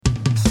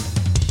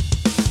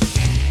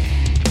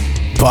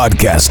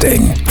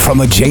Podcasting from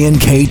the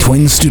J&K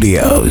Twin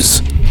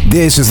Studios.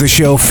 This is the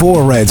show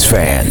for Reds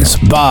fans,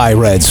 by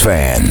Reds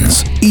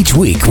fans. Each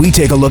week, we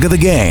take a look at the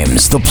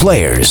games, the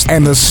players,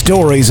 and the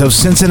stories of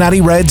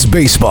Cincinnati Reds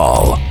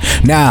baseball.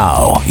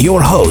 Now,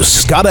 your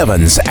hosts, Scott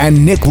Evans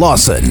and Nick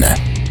Lawson.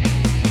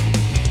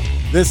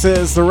 This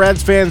is the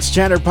Reds Fans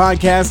Chatter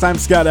Podcast. I'm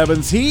Scott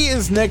Evans. He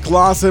is Nick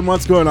Lawson.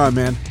 What's going on,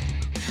 man?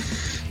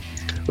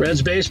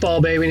 Reds baseball,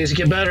 baby, needs to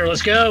get better.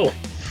 Let's go.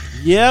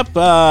 Yep,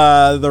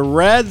 the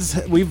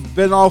Reds, we've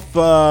been off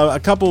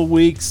a couple of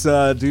weeks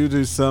due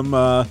to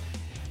some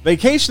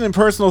vacation and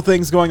personal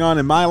things going on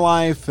in my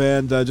life,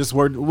 and just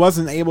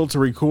wasn't able to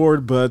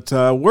record, but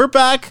we're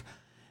back,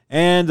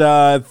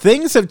 and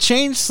things have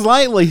changed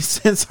slightly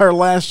since our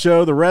last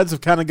show. The Reds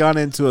have kind of gone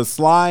into a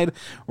slide.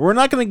 We're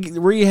not going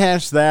to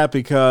rehash that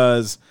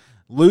because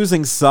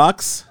losing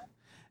sucks,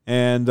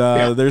 and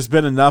there's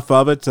been enough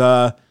of it.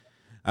 I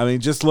mean,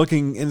 just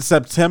looking in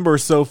September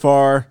so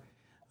far,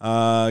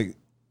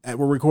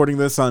 we're recording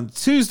this on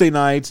Tuesday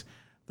night.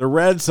 The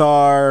Reds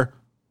are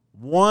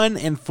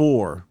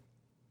 1-4,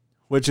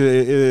 which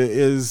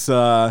is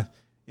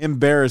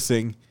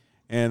embarrassing.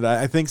 And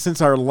I think since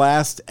our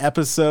last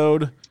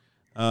episode,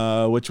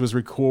 which was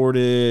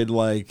recorded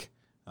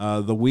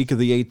the week of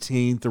the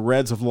 18th, the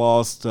Reds have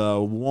lost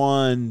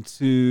 1,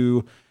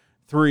 2,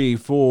 3,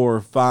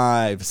 4,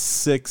 5,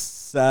 6,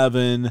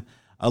 7,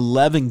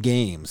 11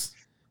 games,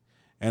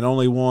 and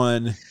only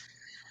won.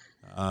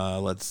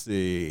 Let's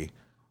see.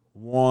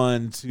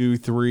 1, 2,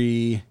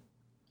 3,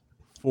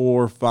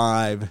 4,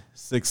 5,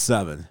 6,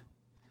 7.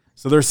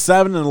 So they're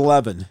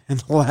 7-11 in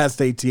the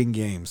last 18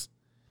 games.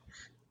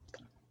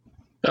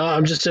 Oh,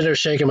 I'm just sitting there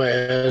shaking my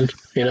head,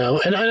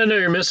 and I know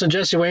you're missing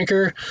Jesse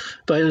Winker,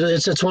 but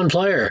it's one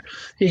player.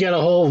 You got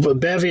a whole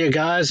bevy of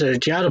guys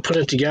that you got to put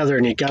it together,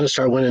 and you got to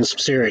start winning some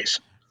series.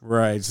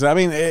 Right. So, I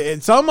mean,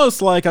 it's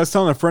almost like, I was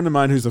telling a friend of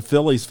mine who's a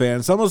Phillies fan,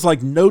 it's almost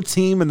like no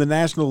team in the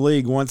National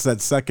League wants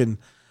that second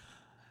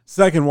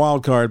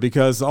wild card,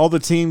 because all the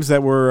teams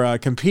that were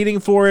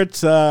competing for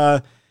it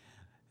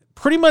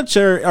pretty much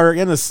are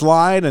in a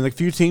slide, and a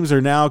few teams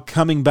are now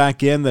coming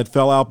back in that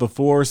fell out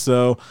before.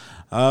 So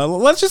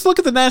let's just look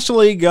at the National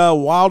League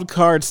wild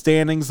card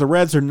standings. The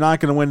Reds are not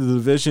going to win the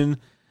division,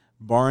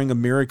 barring a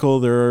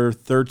miracle. They're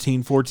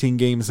 13, 14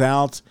 games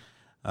out.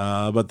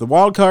 But the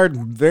wild card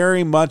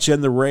very much in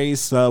the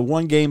race.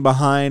 One game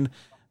behind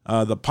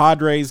the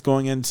Padres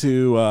going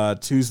into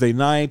Tuesday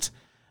night.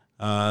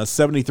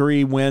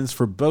 73 wins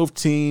for both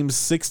teams,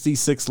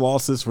 66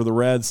 losses for the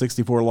Reds,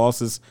 64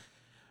 losses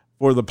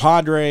for the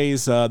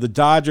Padres. The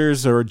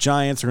Dodgers or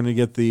Giants are going to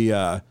get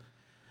the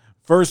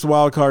first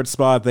wild card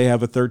spot. They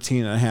have a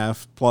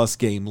 13.5+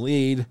 game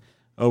lead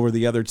over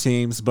the other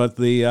teams. But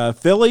the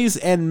Phillies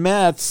and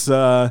Mets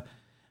kind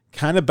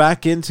of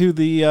back into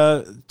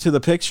the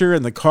picture,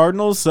 and the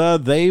Cardinals,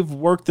 they've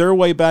worked their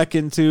way back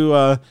into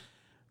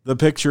the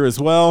picture as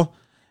well.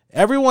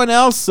 Everyone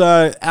else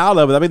out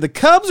of it. I mean, the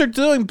Cubs are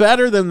doing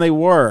better than they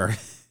were.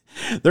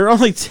 They're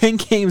only 10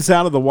 games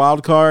out of the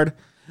wild card,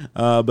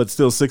 but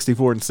still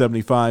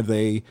 64-75.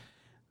 They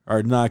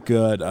are not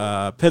good.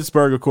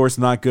 Pittsburgh, of course,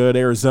 not good.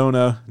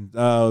 Arizona,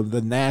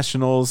 the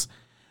Nationals,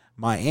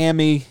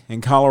 Miami,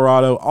 and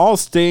Colorado all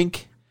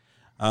stink.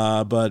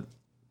 But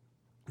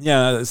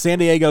yeah, San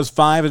Diego's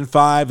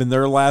 5-5 in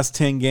their last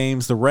 10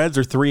 games. The Reds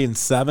are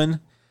 3-7.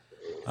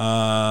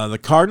 The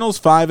Cardinals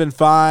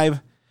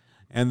 5-5.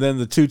 And then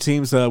the two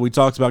teams we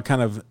talked about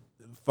kind of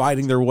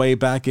fighting their way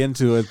back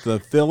into it. The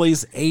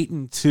Phillies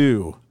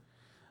 8-2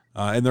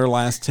 in their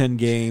last 10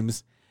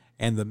 games,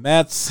 and the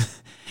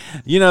Mets,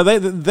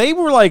 they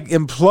were like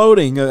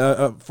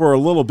imploding for a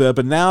little bit,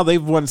 but now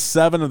they've won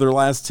 7 of their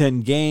last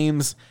 10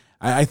 games.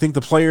 I think the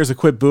players have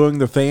quit booing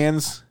the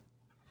fans.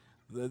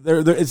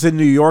 It's in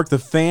New York. The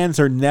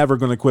fans are never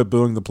going to quit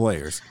booing the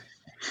players.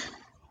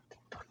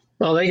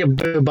 Well, they can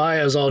boo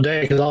Baez all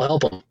day because I'll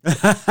help them.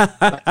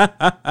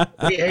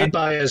 We hate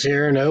Baez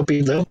here, and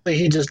hopefully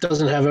he just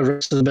doesn't have a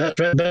rest of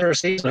the better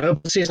season. I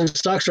hope the season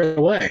sucks right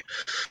away.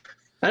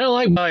 I don't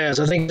like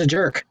Baez. I think he's a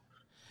jerk.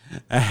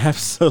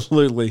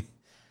 Absolutely.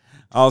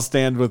 I'll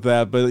stand with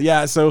that. But,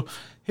 yeah, so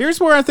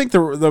here's where I think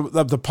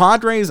the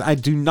Padres, I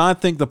do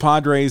not think the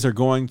Padres are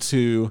going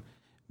to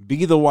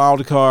be the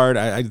wild card.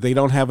 They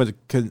don't have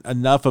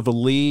enough of a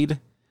lead.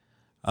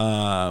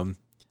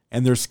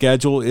 And their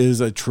schedule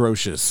is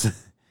atrocious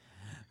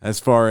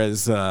as far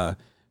as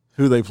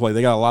who they play.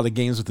 They got a lot of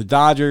games with the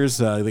Dodgers.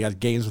 They got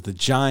games with the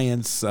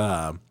Giants.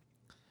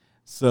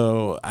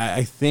 So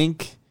I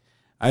think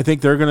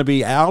they're going to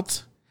be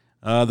out.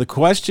 The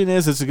question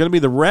is it going to be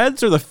the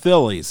Reds or the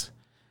Phillies?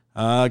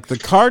 The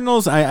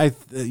Cardinals,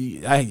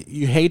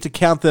 you hate to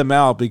count them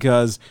out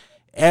because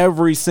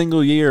every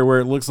single year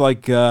where it looks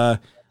like, they're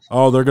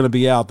going to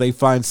be out, they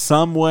find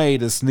some way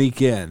to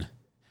sneak in,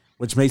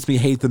 which makes me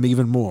hate them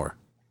even more.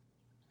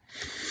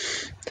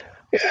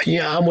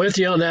 Yeah, I'm with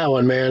you on that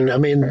one, man. I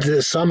mean,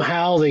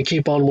 somehow they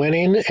keep on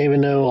winning,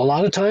 even though a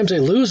lot of times they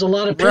lose a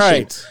lot of pitching.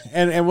 Right,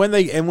 and when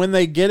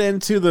they get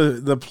into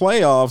the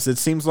playoffs, it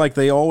seems like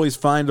they always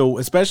find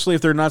especially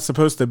if they're not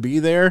supposed to be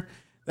there,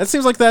 That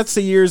seems like that's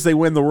the years they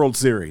win the World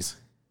Series.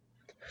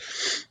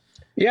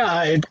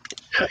 Yeah,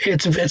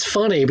 it's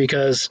funny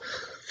because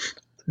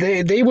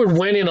they were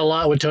winning a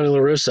lot with Tony La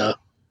Russa.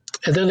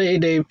 And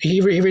then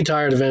he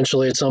retired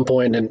eventually at some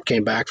point and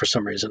came back for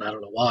some reason. I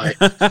don't know why.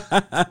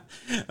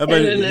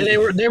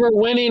 And they were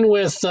winning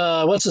with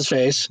what's his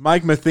face,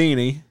 Mike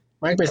Matheny.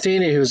 Mike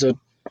Matheny, who's I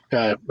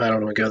don't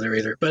want to go there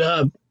either.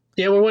 But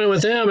yeah, we're winning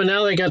with him, and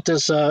now they got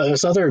this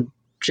other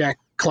Jack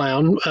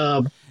clown.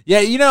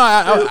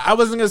 Yeah, I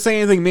wasn't going to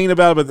say anything mean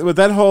about it, but with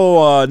that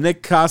whole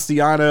Nick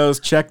Castellanos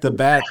check the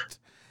bat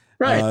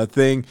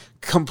thing,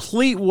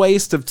 complete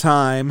waste of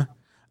time.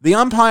 The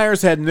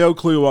umpires had no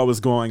clue what was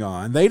going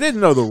on. They didn't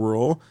know the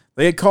rule.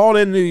 They had called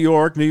in New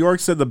York. New York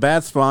said the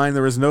bat's fine.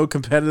 There was no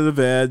competitive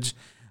edge,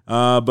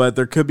 but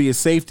there could be a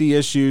safety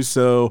issue,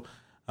 so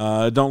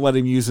don't let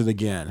him use it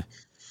again.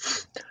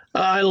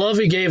 I love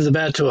he gave the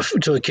bat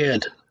to a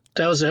kid.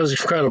 That was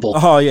incredible.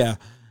 Oh, yeah.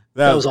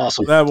 That was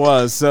awesome. That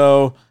was.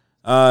 So,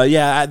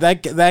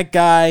 that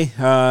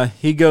guy,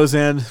 he goes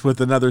in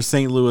with another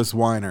St. Louis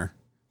whiner.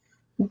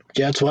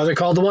 Yeah, that's why they're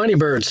called the Whiny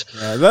Birds.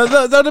 Yeah,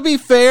 though, to be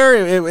fair,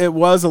 it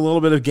was a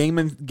little bit of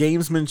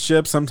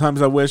gamesmanship.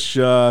 Sometimes I wish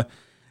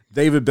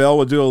David Bell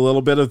would do a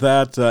little bit of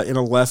that in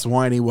a less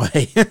whiny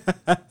way.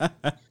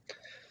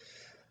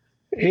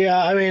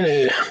 Yeah, I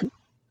mean,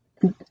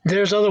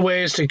 there's other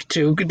ways to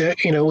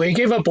he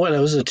gave up what? It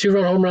was a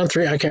 2-run home run,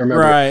 3. I can't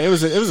remember. Right. It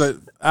was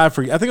I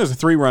forget. I think it was a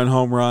 3-run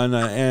home run,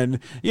 and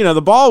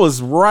the ball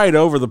was right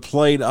over the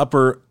plate,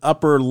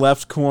 upper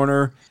left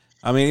corner.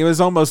 I mean, it was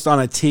almost on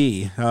a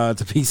tee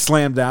to be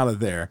slammed out of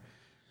there.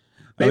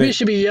 Maybe you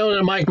should be yelling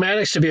at Mike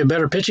Maddox to be a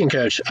better pitching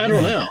coach. I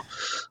don't know.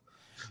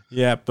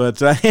 Yeah, but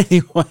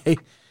anyway,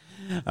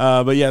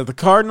 but yeah, the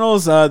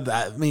Cardinals.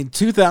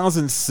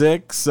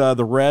 2006,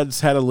 the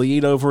Reds had a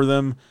lead over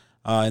them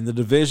in the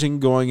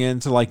division going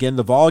into end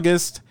of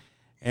August,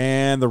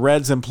 and the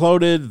Reds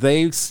imploded.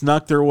 They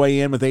snuck their way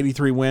in with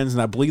 83 wins,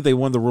 and I believe they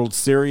won the World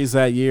Series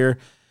that year.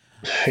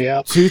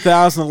 Yeah.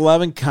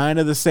 2011, kind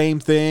of the same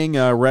thing.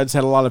 Reds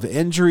had a lot of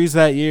injuries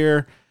that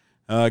year.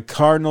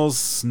 Cardinals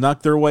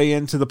snuck their way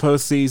into the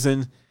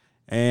postseason,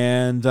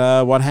 and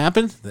what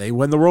happened? They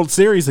win the World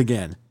Series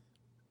again.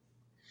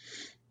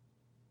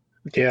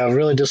 Yeah, I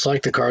really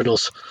dislike the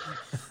Cardinals.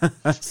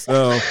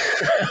 So,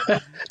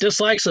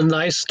 dislike's a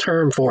nice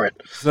term for it.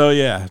 So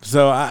yeah,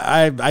 so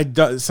I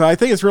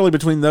think it's really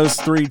between those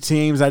three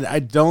teams. I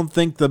don't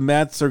think the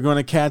Mets are going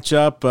to catch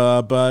up,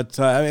 but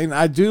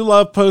I do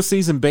love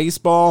postseason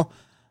baseball.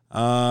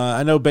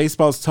 I know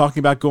baseball's talking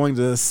about going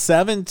to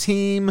 7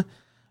 teams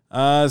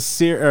next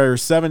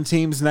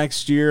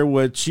year,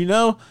 which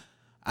I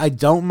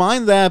don't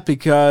mind that,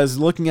 because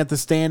looking at the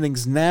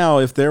standings now,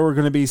 if there were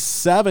going to be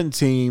 7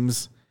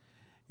 teams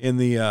in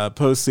the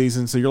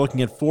postseason, so you're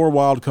looking at 4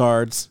 wild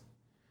cards.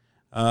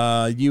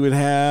 You would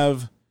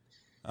have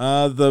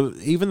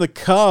even the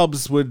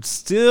Cubs would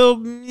still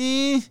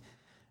they'd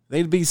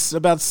be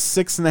about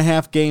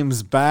 6.5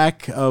 games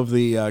back of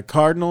the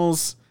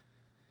Cardinals.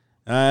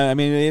 I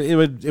mean,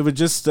 it would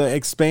just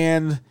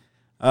expand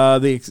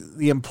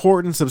the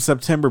importance of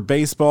September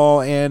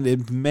baseball, and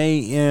it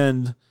may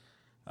end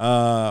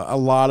a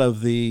lot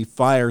of the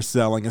fire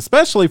selling,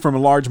 especially from a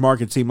large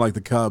market team like the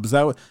Cubs.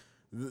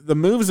 The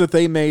moves that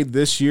they made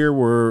this year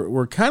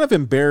were kind of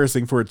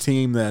embarrassing for a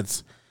team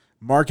that's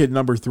market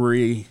number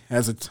 3,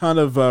 has a ton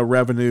of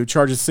revenue,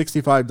 charges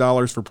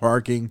 $65 for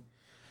parking.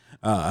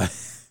 And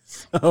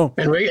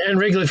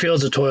Wrigley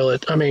Field's a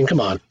toilet. I mean,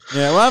 come on.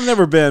 Yeah, well, I've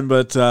never been,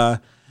 but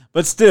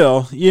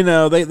still,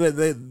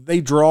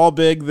 they draw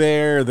big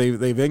there.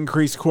 They've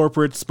increased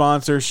corporate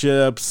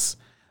sponsorships.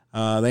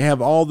 They have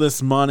all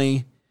this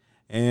money,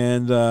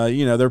 and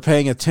they're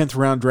paying a 10th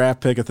round draft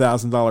pick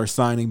 $1,000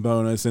 signing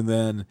bonus, and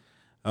then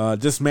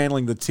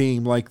dismantling the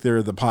team like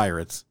they're the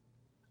Pirates.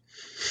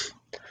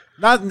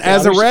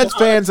 As a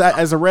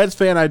Reds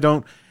fan, I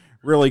don't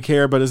really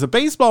care, but as a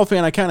baseball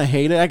fan, I kind of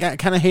hate it. I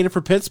kind of hate it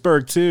for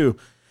Pittsburgh too.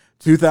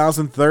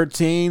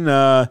 2013,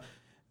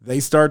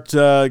 they start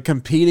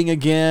competing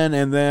again,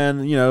 and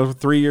then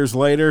 3 years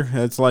later,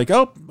 it's like,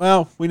 oh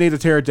well, we need to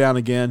tear it down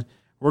again.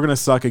 We're gonna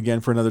suck again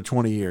for another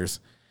 20 years.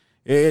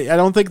 I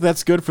don't think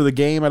that's good for the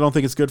game. I don't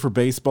think it's good for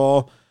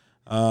baseball.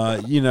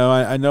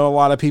 I know a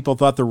lot of people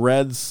thought the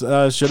Reds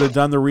should have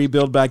done the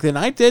rebuild back then.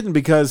 I didn't,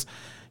 because,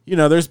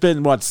 there's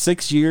been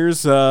 6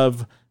 years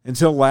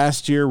until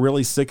last year,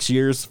 really 6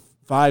 years,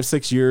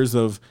 5-6 years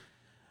of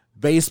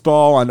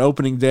baseball on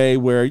opening day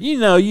where,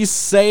 you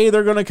say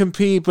they're going to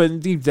compete, but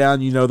deep down,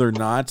 they're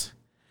not.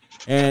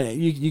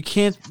 And you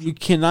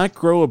cannot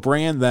grow a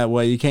brand that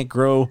way. You can't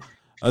grow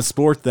a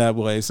sport that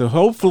way. So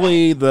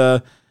hopefully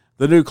the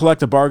new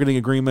collective bargaining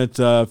agreement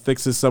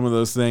fixes some of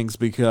those things,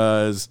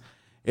 because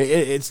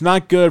it's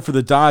not good for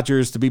the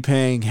Dodgers to be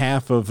paying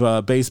half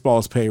of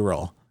baseball's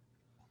payroll.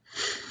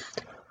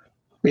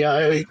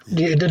 Yeah,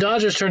 the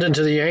Dodgers turned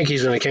into the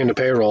Yankees when it came to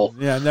payroll.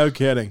 Yeah, no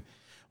kidding.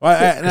 Well,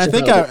 I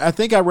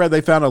think I read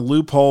they found a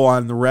loophole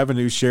on the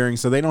revenue sharing,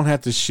 so they don't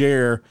have to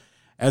share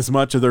as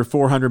much of their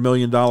 $400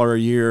 million a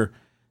year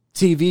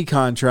TV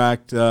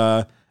contract.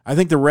 I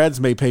think the Reds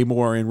may pay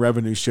more in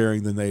revenue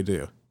sharing than they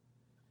do.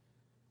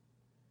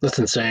 That's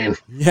insane.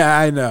 Yeah,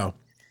 I know.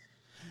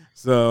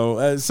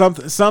 So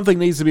something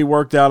needs to be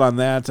worked out on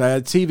that.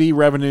 TV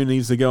revenue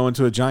needs to go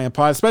into a giant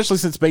pot, especially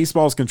since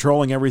baseball is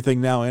controlling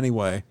everything now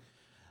anyway.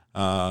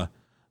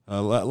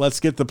 Let's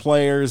get the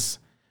players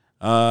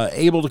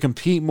able to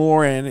compete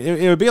more, and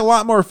it would be a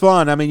lot more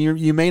fun. I mean,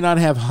 you may not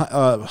have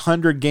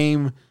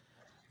 100-game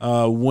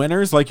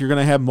winners like you're going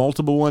to have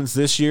multiple ones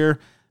this year,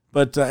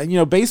 but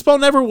baseball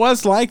never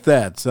was like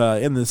that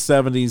in the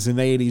 70s and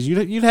 80s.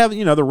 You'd have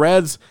the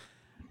Reds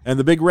and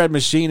the Big Red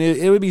Machine.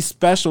 It would be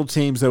special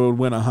teams that would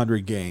win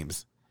 100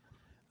 games.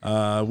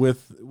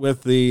 With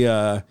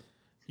the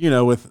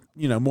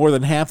more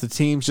than half the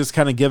teams just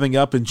kind of giving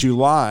up in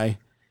July.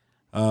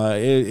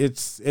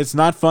 It's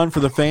not fun for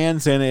the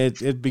fans, and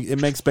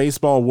it makes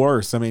baseball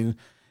worse. I mean,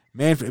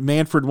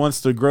 Manfred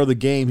wants to grow the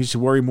game. He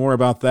should worry more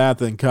about that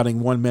than cutting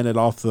 1 minute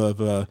off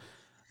of a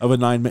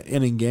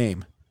 9-inning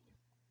game.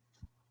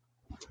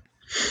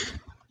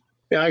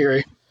 Yeah, I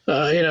agree. Do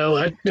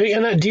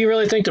you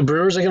really think the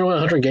Brewers are going to win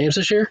 100 games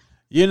this year?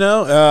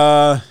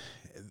 They're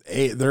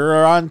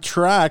on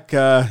track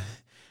to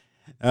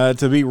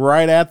be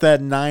right at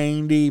that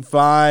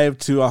 95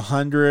 to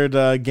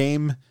 100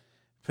 game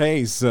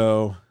pace.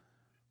 So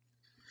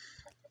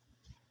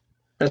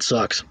that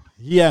sucks.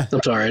 Yeah,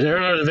 I'm sorry. They're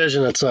in a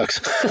division that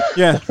sucks.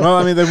 Yeah, well,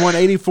 I mean, they've won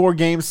 84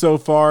 games so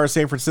far.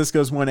 San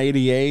Francisco's won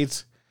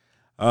 88.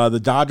 The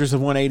Dodgers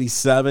have won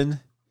 87.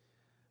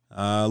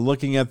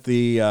 Looking at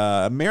the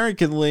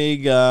American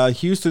League,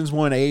 Houston's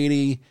won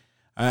 80.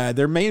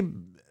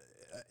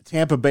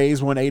 Tampa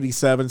Bay's won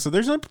 87. So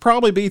there's going to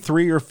probably be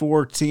 3 or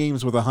 4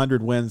 teams with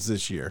 100 wins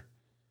this year.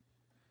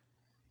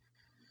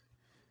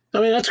 I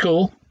mean, that's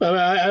cool.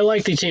 I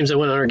like the teams that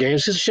win 100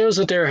 games because it shows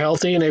that they're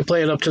healthy and they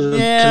play it up to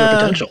their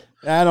potential.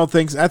 I don't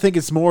think so. I think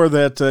it's more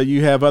that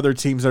you have other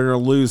teams that are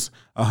going to lose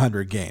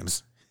 100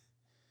 games.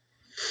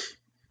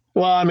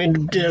 Well, I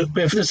mean,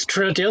 if it's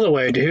turned the other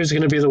way, who's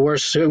going to be the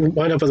worst? Who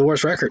wind up with the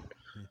worst record?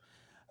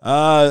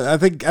 I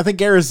think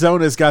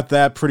Arizona's got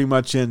that pretty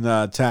much in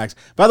tax.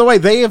 By the way,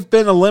 they have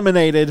been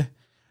eliminated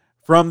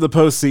from the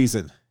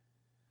postseason.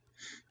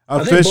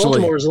 Officially. I think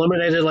Baltimore was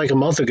eliminated like a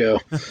month ago.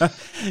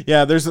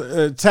 Yeah, there's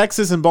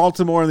Texas and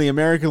Baltimore in the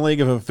American League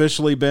have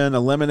officially been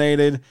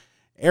eliminated.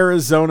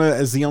 Arizona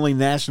is the only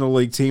National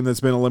League team that's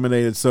been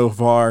eliminated so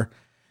far.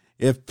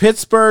 If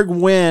Pittsburgh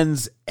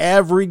wins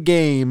every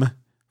game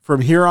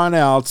from here on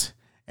out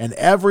and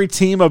every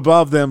team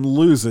above them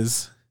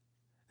loses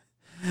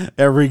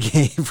every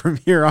game from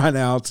here on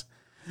out,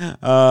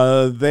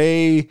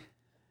 they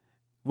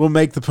will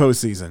make the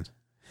postseason.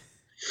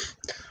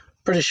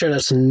 Pretty sure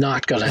that's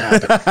not going to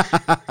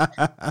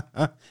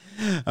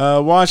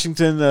happen.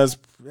 Washington is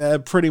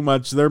pretty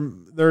much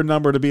their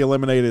number to be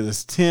eliminated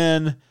is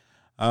 10.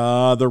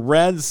 The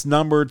Reds'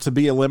 number to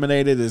be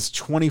eliminated is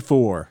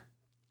 24.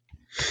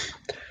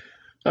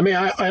 I mean,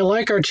 I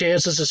like our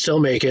chances to still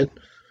make it.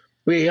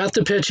 We got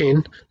the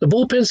pitching. The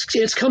bullpen's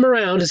it's come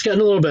around. It's gotten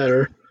a little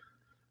better.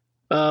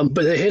 But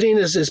the hitting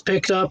is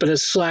picked up and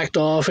it's slacked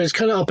off. It's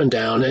kind of up and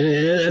down,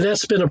 and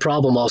that's been a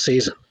problem all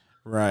season.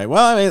 Right.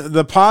 Well, I mean,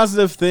 the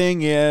positive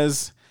thing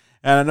is,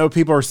 and I know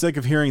people are sick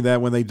of hearing that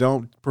when they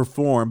don't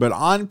perform, but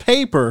on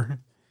paper,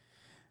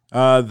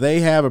 they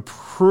have a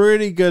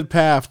pretty good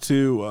path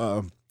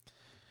to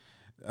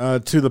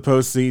the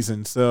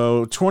postseason.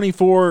 So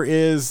 24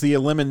 is the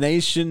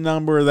elimination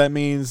number. That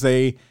means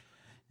they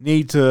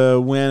need to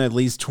win at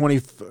least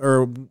 20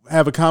 or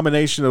have a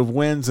combination of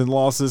wins and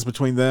losses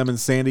between them and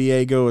San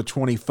Diego at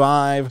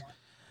 25.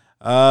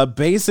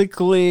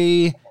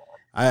 Basically,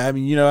 I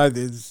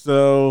mean,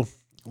 so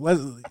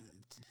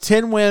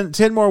 10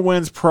 more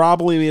wins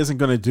probably isn't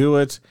going to do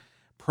it.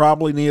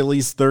 Probably need at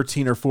least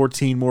 13 or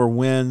 14 more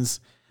wins,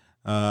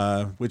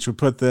 which would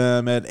put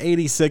them at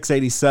 86,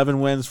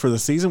 87 wins for the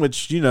season,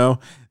 which,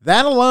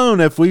 that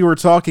alone, if we were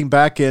talking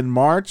back in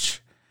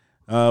March,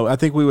 I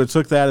think we would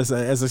took that as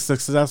a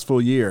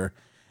successful year.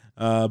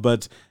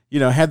 But,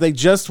 had they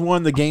just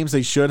won the games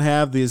they should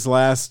have these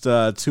last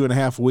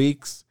 2.5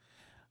 weeks,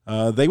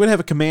 they would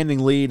have a commanding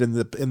lead in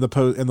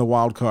the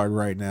wild card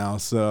right now.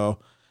 So,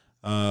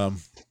 that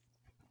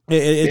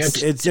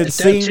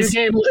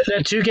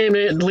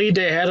 2-game lead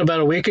they had about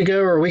a week ago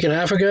or a week and a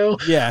half ago,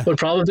 would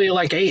probably be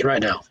like 8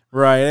 right now.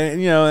 Right,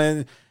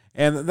 and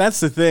that's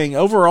the thing.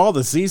 Overall,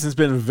 the season's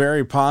been a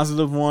very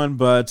positive one,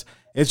 but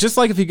it's just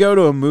like if you go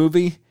to a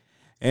movie,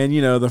 and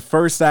the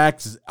first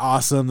act is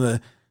awesome,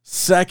 the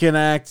second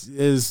act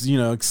is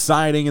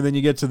exciting, and then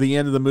you get to the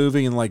end of the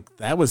movie and like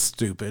that was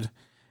stupid.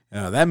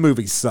 That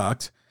movie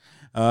sucked.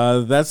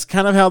 That's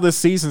kind of how this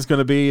season's going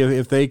to be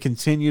if they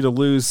continue to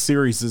lose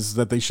series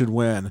that they should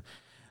win.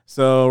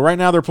 So right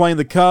now they're playing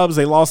the Cubs.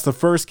 They lost the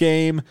first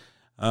game,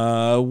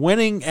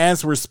 winning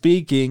as we're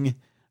speaking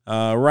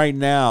right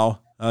now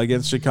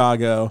against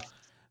Chicago.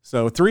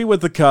 So 3 with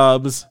the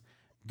Cubs.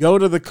 Go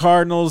to the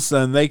Cardinals,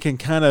 and they can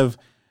kind of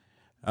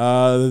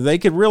they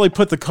could really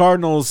put the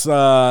Cardinals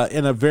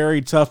in a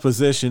very tough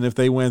position if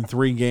they win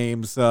 3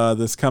 games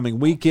this coming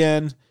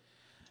weekend.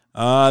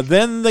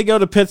 Then they go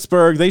to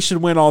Pittsburgh. They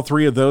should win all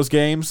 3 of those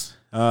games.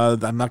 I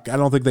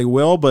don't think they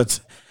will, but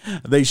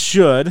they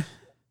should.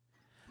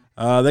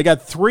 They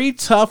got 3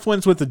 tough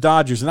wins with the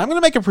Dodgers, and I'm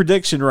going to make a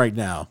prediction right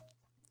now.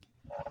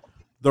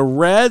 The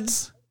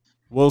Reds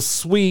will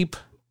sweep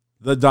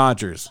the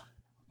Dodgers.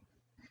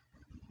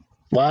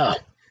 Wow,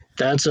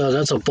 that's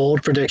a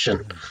bold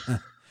prediction.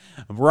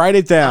 Write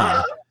it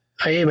down.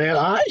 Hey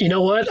man, you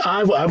know what?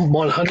 I'm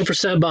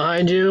 100%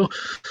 behind you.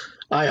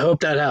 I hope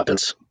that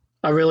happens.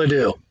 I really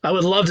do. I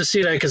would love to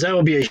see that because that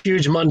would be a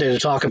huge Monday to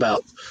talk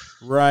about.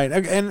 Right.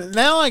 And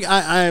now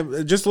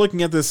I'm just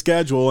looking at the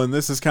schedule, and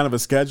this is kind of a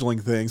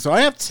scheduling thing. So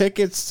I have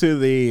tickets to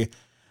the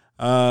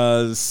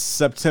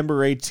September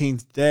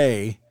 18th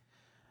day.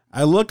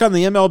 I look on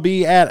the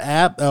MLB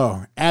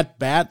at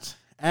Bat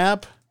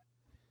app,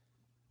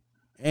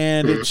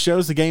 and it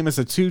shows the game as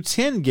a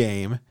 2:10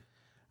 game.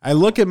 I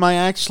look at my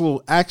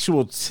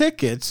actual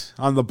ticket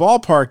on the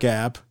Ballpark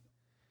app,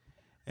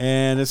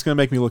 and it's going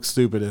to make me look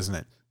stupid, isn't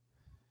it?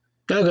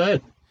 Oh, go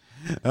ahead.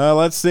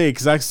 Let's see,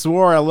 because I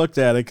swore I looked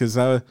at it.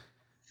 On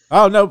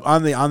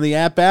the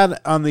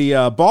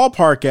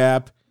Ballpark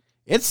app,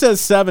 it says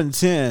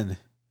 7:10,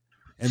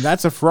 and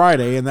that's a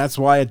Friday, and that's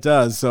why it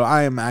does. So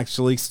I am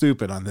actually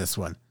stupid on this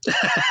one.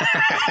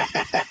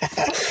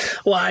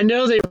 Well, I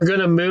know they were going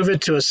to move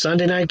it to a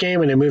Sunday night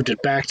game, and they moved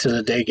it back to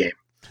the day game.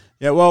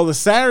 Yeah, well, the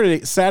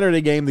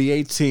Saturday game, the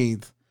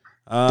 18th,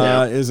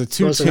 is a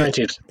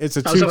 2:10. It's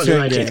a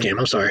 2:10 game.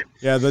 I'm sorry.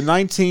 Yeah, the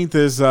 19th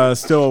is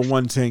still a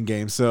 1:10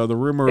 game. So the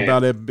rumor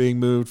about it being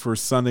moved for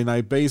Sunday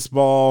Night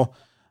Baseball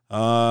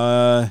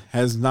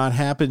has not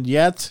happened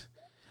yet.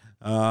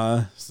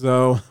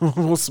 So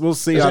we'll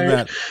see on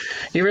that.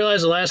 You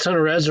realize the last time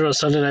the Reds were on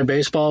Sunday Night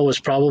Baseball was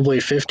probably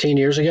 15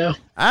 years ago?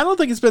 I don't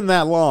think it's been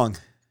that long.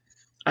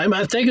 I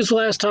think it's the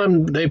last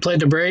time they played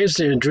the Braves,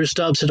 and Drew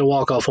Stubbs hit a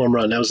walk-off home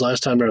run. That was the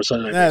last time they were on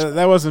Sunday Night Baseball.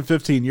 That wasn't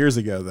 15 years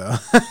ago, though.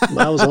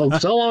 That was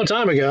a long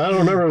time ago. I don't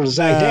remember the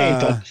exact date,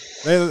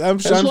 but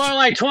it's more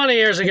like 20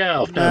 years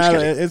ago. No,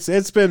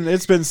 it's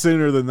been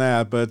sooner than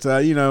that, but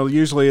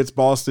usually it's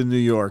Boston, New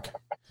York.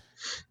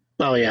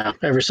 Oh yeah,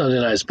 every Sunday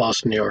night is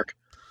Boston, New York.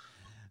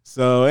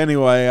 So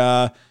anyway,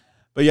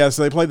 but yeah,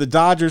 so they played the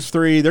Dodgers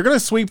 3. They're going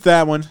to sweep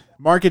that one.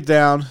 Mark it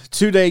down.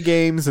 2-day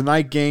games, a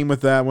night game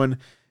with that one.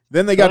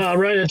 Then they got.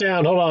 Write it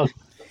down. Hold on.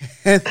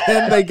 And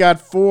then they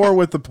got 4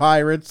 with the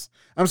Pirates.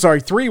 I'm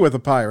sorry, 3 with the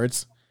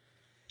Pirates.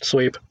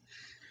 Sweep.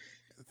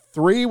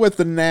 4 with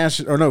the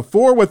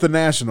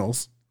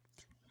Nationals.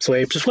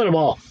 Sweep. Just win them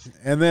all.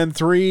 And then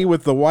 3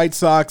 with the White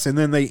Sox, and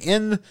then they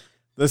end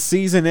the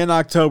season in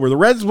October. The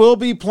Reds will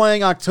be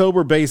playing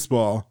October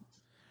baseball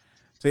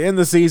to end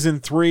the season.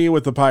 3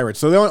 with the Pirates.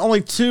 So they're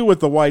only 2 with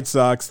the White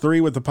Sox,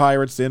 3 with the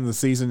Pirates to end the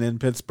season in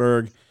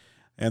Pittsburgh,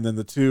 and then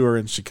the 2 are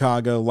in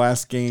Chicago.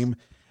 Last game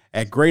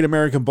at Great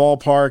American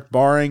Ballpark,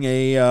 barring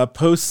a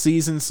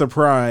postseason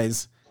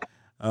surprise,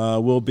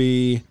 will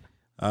be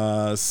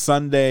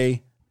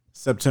Sunday,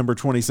 September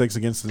 26th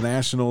against the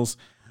Nationals.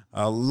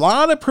 A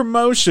lot of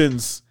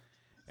promotions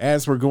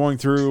as we're going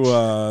through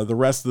the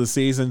rest of the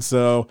season.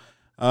 So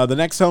the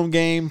next home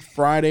game,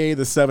 Friday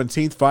the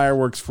 17th,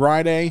 Fireworks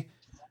Friday.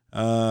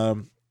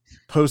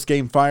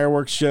 Post-game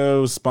fireworks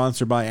show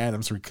sponsored by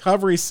Adams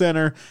Recovery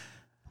Center.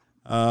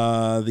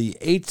 The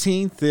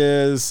 18th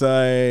is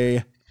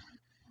a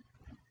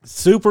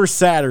Super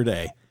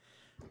Saturday.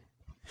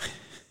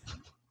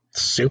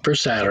 Super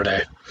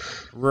Saturday.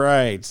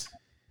 Right. Is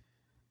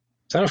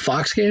that a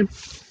Fox game?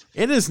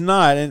 It is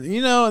not. And,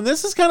 and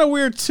this is kind of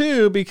weird,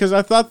 too, because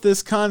I thought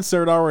this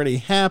concert already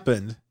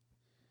happened.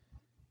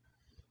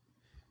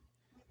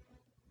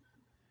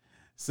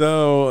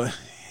 So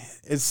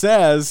it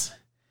says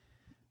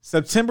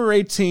September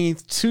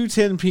 18th,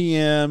 2:10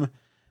 p.m.,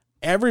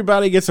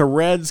 everybody gets a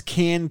Reds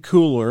can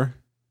cooler.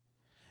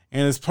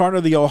 And as part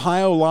of the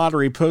Ohio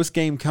Lottery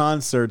post-game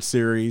concert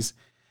series,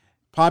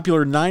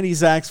 popular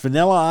 90s acts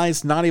Vanilla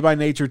Ice, Naughty by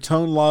Nature,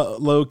 Tone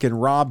Loc,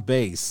 and Rob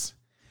Bass.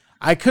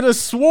 I could have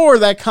swore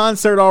that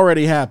concert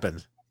already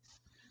happened.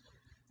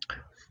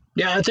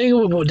 Yeah, I think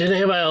didn't they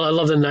have I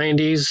Love the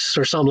 90s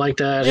or something like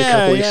that a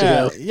couple weeks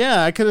ago?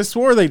 Yeah, I could have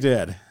swore they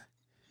did.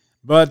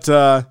 But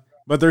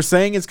they're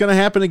saying it's going to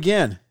happen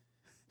again,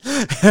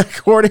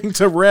 according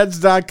to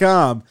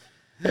Reds.com.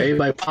 Hey,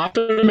 by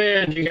popular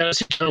demand, you got to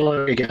see Tone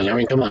Loc again. I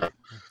mean, come on.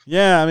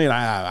 Yeah, I mean,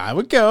 I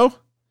would go.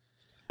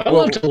 I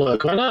love Tone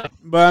Loc. Why not?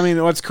 But, I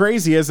mean, what's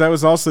crazy is that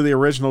was also the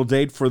original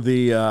date for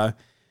the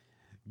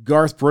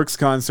Garth Brooks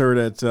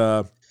concert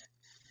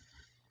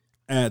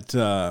at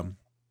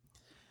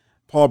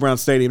Paul Brown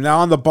Stadium. Now,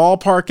 on the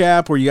Ballpark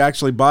app where you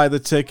actually buy the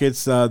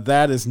tickets,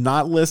 that is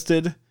not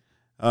listed.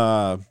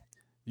 The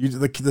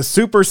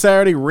Super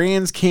Saturday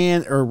Reds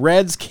can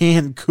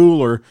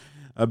cooler.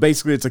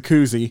 Basically, it's a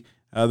koozie.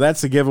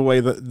 That's a giveaway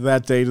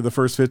that day to the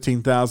first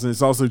 15,000.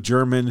 It's also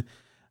German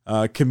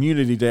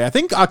Community Day. I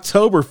think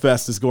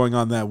Oktoberfest is going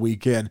on that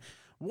weekend.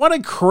 What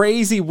a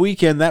crazy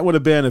weekend that would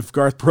have been if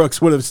Garth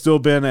Brooks would have still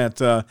been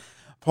at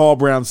Paul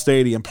Brown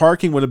Stadium.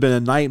 Parking would have been a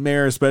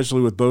nightmare,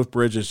 especially with both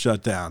bridges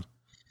shut down.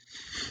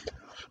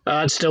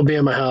 I'd still be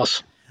in my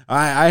house.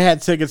 I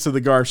had tickets to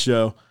the Garth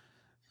show.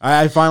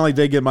 I finally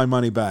did get my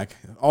money back.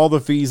 All the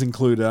fees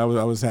included. I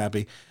was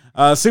happy.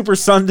 Super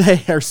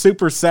Sunday or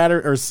Super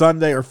Saturday or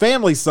Sunday or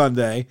Family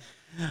Sunday.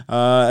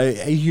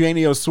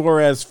 Eugenio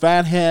Suarez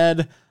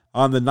Fathead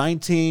on the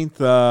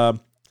 19th.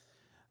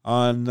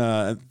 On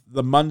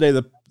the Monday,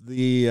 the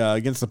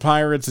against the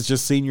Pirates, it's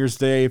just Seniors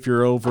Day. If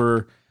you're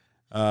over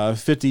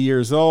 50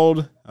 years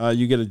old,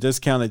 you get a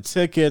discounted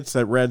tickets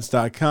at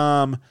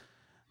Reds.com.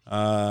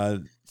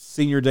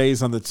 Senior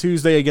Days on the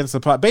Tuesday against the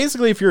Pirates.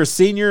 Basically, if you're a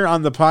senior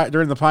on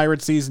during the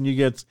Pirate season, you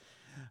get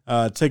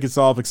tickets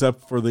off,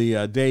 except for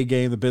the day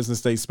game, the Business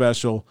Day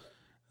special.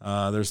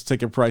 There's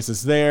ticket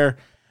prices there.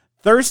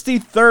 Thirsty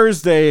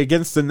Thursday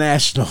against the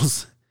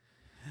Nationals.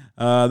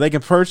 They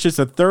can purchase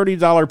a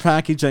 $30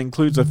 package that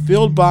includes a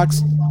field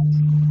box.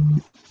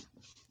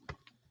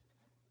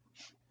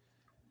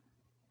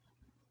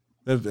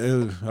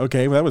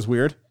 Okay, well, that was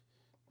weird.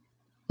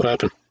 What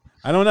happened?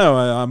 I don't know.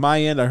 On my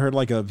end, I heard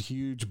like a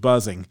huge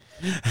buzzing.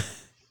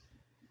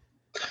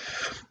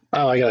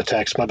 Oh, I got a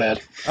text. My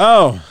bad.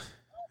 Oh,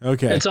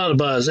 okay. It's on a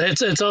buzz.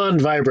 It's on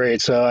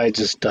vibrate, so I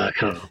just I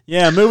don't know.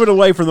 Yeah, move it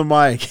away from the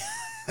mic.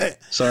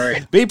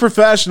 Sorry. Be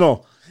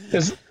professional.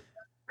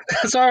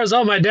 Sorry, it's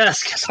on my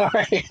desk.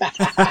 Sorry.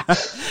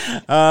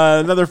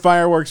 Another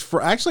fireworks.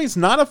 Actually, it's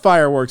not a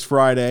fireworks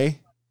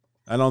Friday.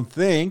 I don't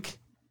think.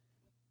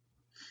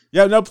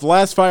 Yeah, nope. The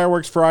last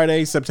fireworks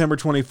Friday, September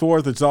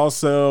 24th. It's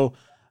also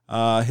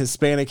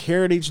Hispanic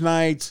Heritage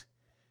Night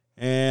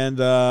and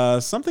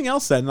something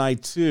else that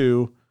night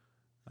too.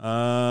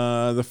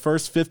 The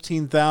first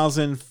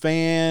 15,000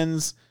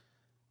 fans.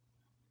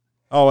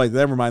 Oh wait,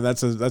 never mind.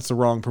 That's the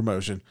wrong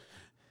promotion.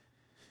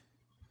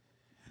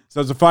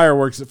 So it's a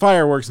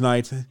fireworks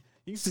night.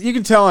 You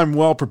can tell I'm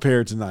well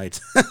prepared tonight.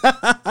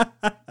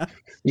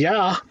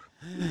 Yeah.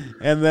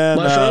 And then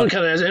my phone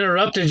kind of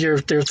interrupted your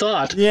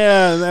thought.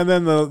 Yeah, and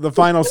then the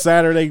final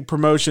Saturday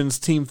promotions,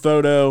 team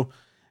photo,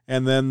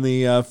 and then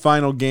the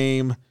final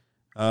game.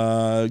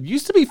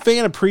 Used to be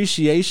Fan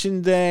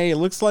Appreciation Day. It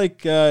looks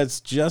like it's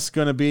just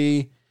going to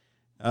be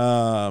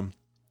Family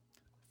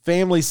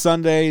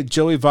Sunday,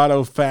 Joey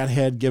Votto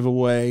Fathead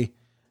giveaway,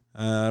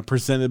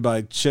 presented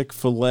by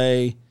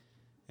Chick-fil-A.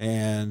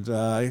 And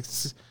that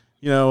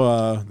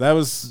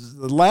was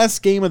the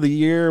last game of the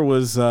year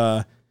was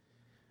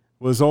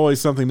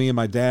always something me and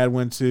my dad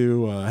went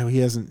to.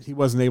 He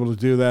wasn't able to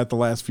do that the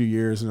last few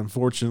years, and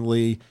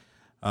unfortunately,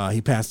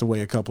 he passed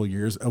away a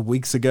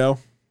weeks ago.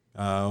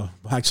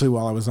 Actually,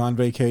 while I was on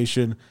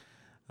vacation,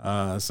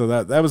 so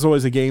that was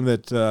always a game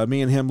that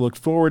me and him looked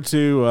forward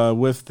to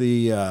with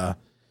the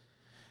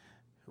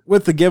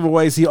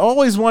giveaways. He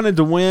always wanted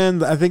to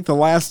win. I think the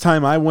last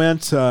time I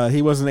went,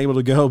 he wasn't able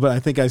to go, but I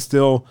think I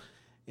still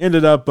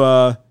ended up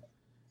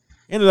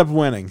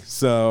winning.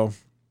 So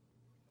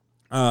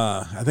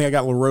I think I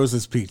got La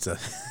Rosa's Pizza.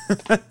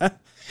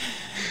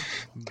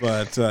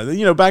 But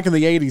back in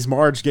the 80s,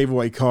 Marge gave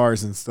away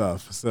cars and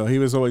stuff, so he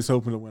was always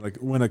hoping to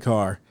win a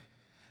car.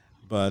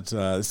 But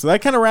so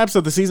that kind of wraps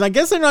up the season. I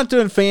guess they're not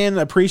doing Fan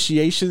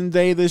Appreciation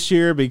Day this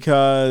year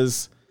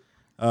because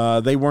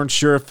they weren't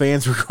sure if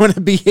fans were going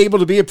to be able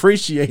to be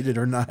appreciated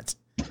or not.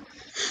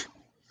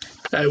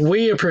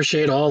 We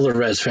appreciate all the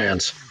Reds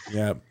fans.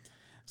 Yeah.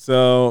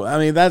 So, I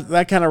mean,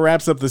 that kind of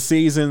wraps up the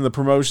season, the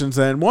promotions.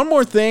 And one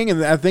more thing,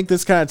 and I think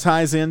this kind of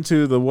ties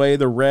into the way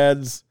the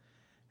Reds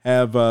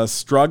have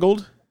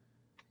struggled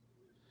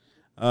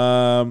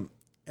in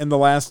the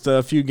last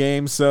few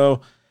games.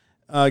 So,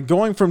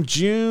 going from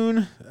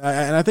June,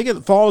 and I think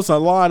it falls a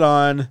lot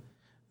on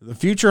the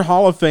future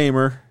Hall of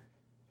Famer,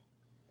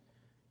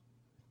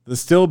 the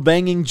still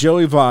banging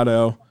Joey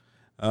Votto.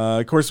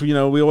 Of course, we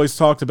always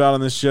talked about on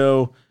this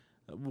show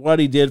what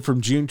he did from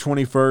June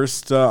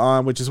 21st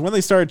on, which is when they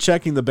started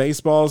checking the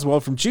baseballs. Well,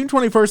 from June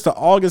 21st to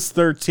August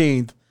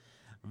 13th,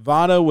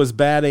 Votto was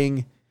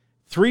batting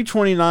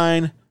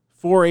 .329,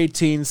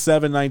 .418,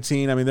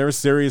 .719. I mean, there was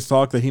serious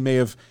talk that he may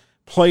have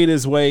played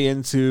his way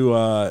into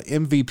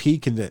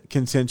MVP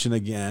contention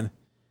again.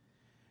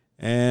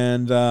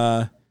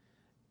 And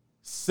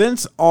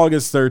since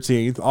August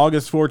 13th,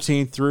 August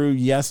 14th through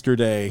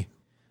yesterday,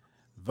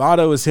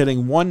 Votto is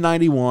hitting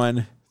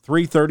 .191,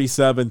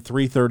 .337,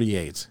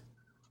 .338.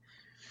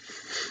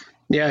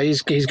 Yeah,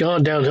 he's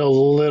gone downhill a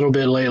little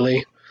bit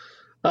lately.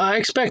 I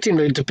expect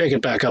him to pick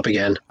it back up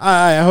again.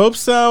 I hope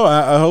so.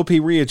 I hope he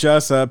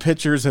readjusts.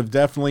 Pitchers have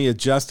definitely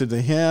adjusted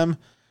to him.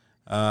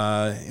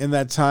 In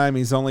that time,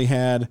 he's only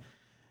had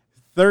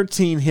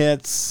 13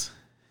 hits,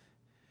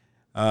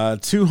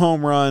 2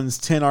 home runs,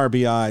 10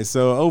 RBIs.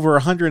 So over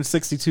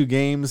 162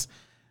 games,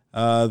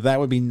 that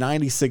would be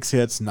 96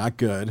 hits, not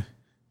good.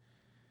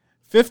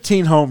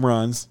 15 home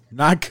runs,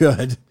 not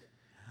good.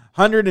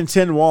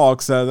 110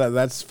 walks,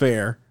 that's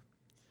fair.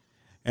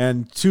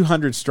 And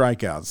 200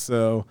 strikeouts.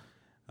 So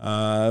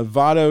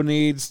Votto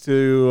needs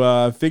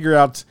to figure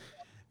out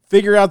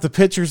the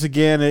pitchers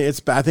again.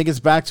 I think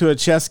it's back to a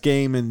chess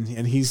game,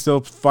 and he's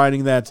still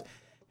fighting that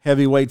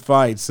heavyweight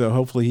fight. So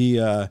hopefully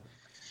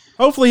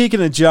he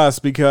can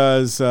adjust,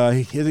 because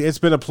it's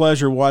been a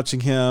pleasure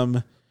watching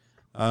him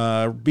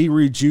be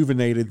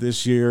rejuvenated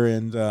this year.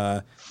 And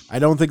I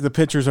don't think the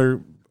pitchers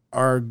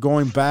are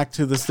going back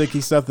to the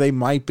sticky stuff. They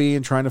might be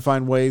and trying to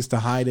find ways to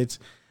hide it.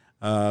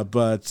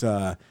 But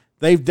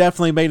they've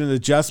definitely made an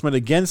adjustment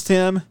against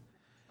him.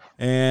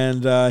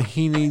 And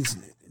he needs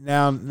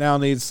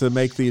to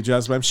make the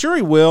adjustment. I'm sure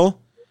he will.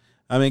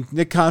 I mean,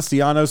 Nick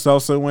Castellanos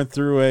also went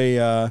through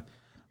a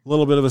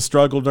little bit of a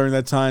struggle during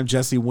that time.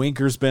 Jesse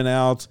Winker's been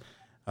out.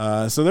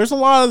 So there's a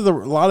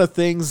lot of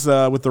things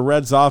with the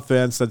Reds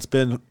offense that's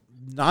been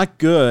not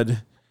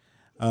good.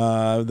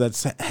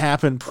 That's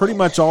happened pretty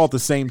much all at the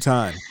same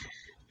time.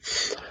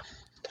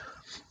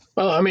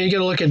 Well, I mean, you got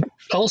to look at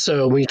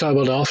also when you talk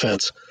about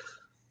offense.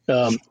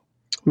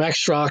 Max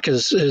Strock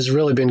has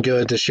really been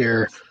good this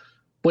year.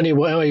 He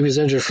was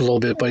injured for a little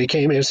bit, but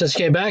since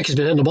he came back, he's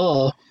been hitting the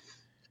ball.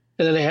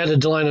 And then they had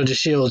Delino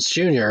DeShields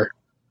Jr.,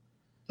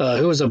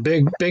 who was a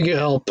big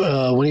help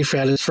when he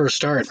had his first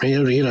start. He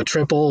had a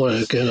triple,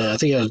 and I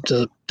think he had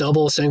a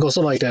double, single,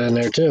 something like that in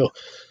there too.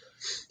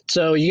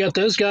 So you got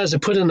those guys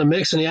that put in the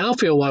mix in the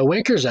outfield while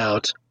Winker's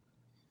out.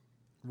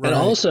 Right.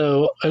 And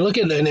also, I look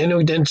at and then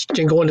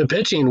go into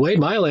pitching. Wade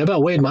Miley. How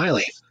about Wade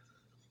Miley?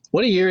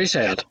 What a year he's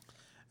had.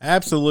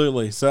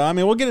 Absolutely. So I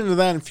mean, we'll get into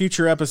that in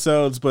future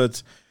episodes,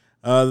 but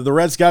the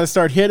Reds got to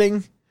start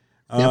hitting.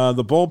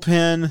 The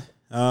bullpen.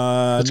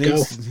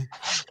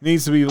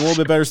 Needs to be a little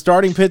bit better.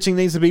 Starting pitching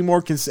needs to be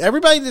more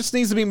everybody just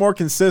needs to be more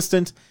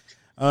consistent.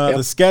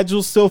 The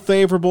schedule's still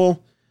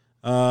favorable,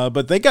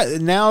 but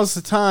now's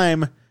the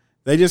time.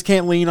 They just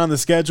can't lean on the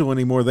schedule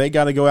anymore. They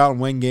got to go out and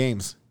win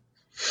games.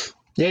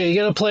 Yeah, you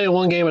got to play it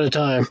one game at a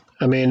time.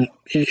 I mean,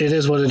 it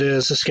is what it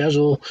is. The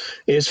schedule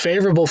is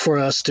favorable for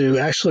us to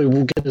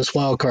actually get this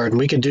wild card, and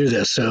we can do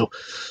this. So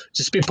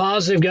just be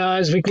positive,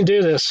 guys. We can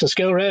do this. Let's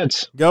go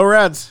Reds. Go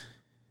Reds.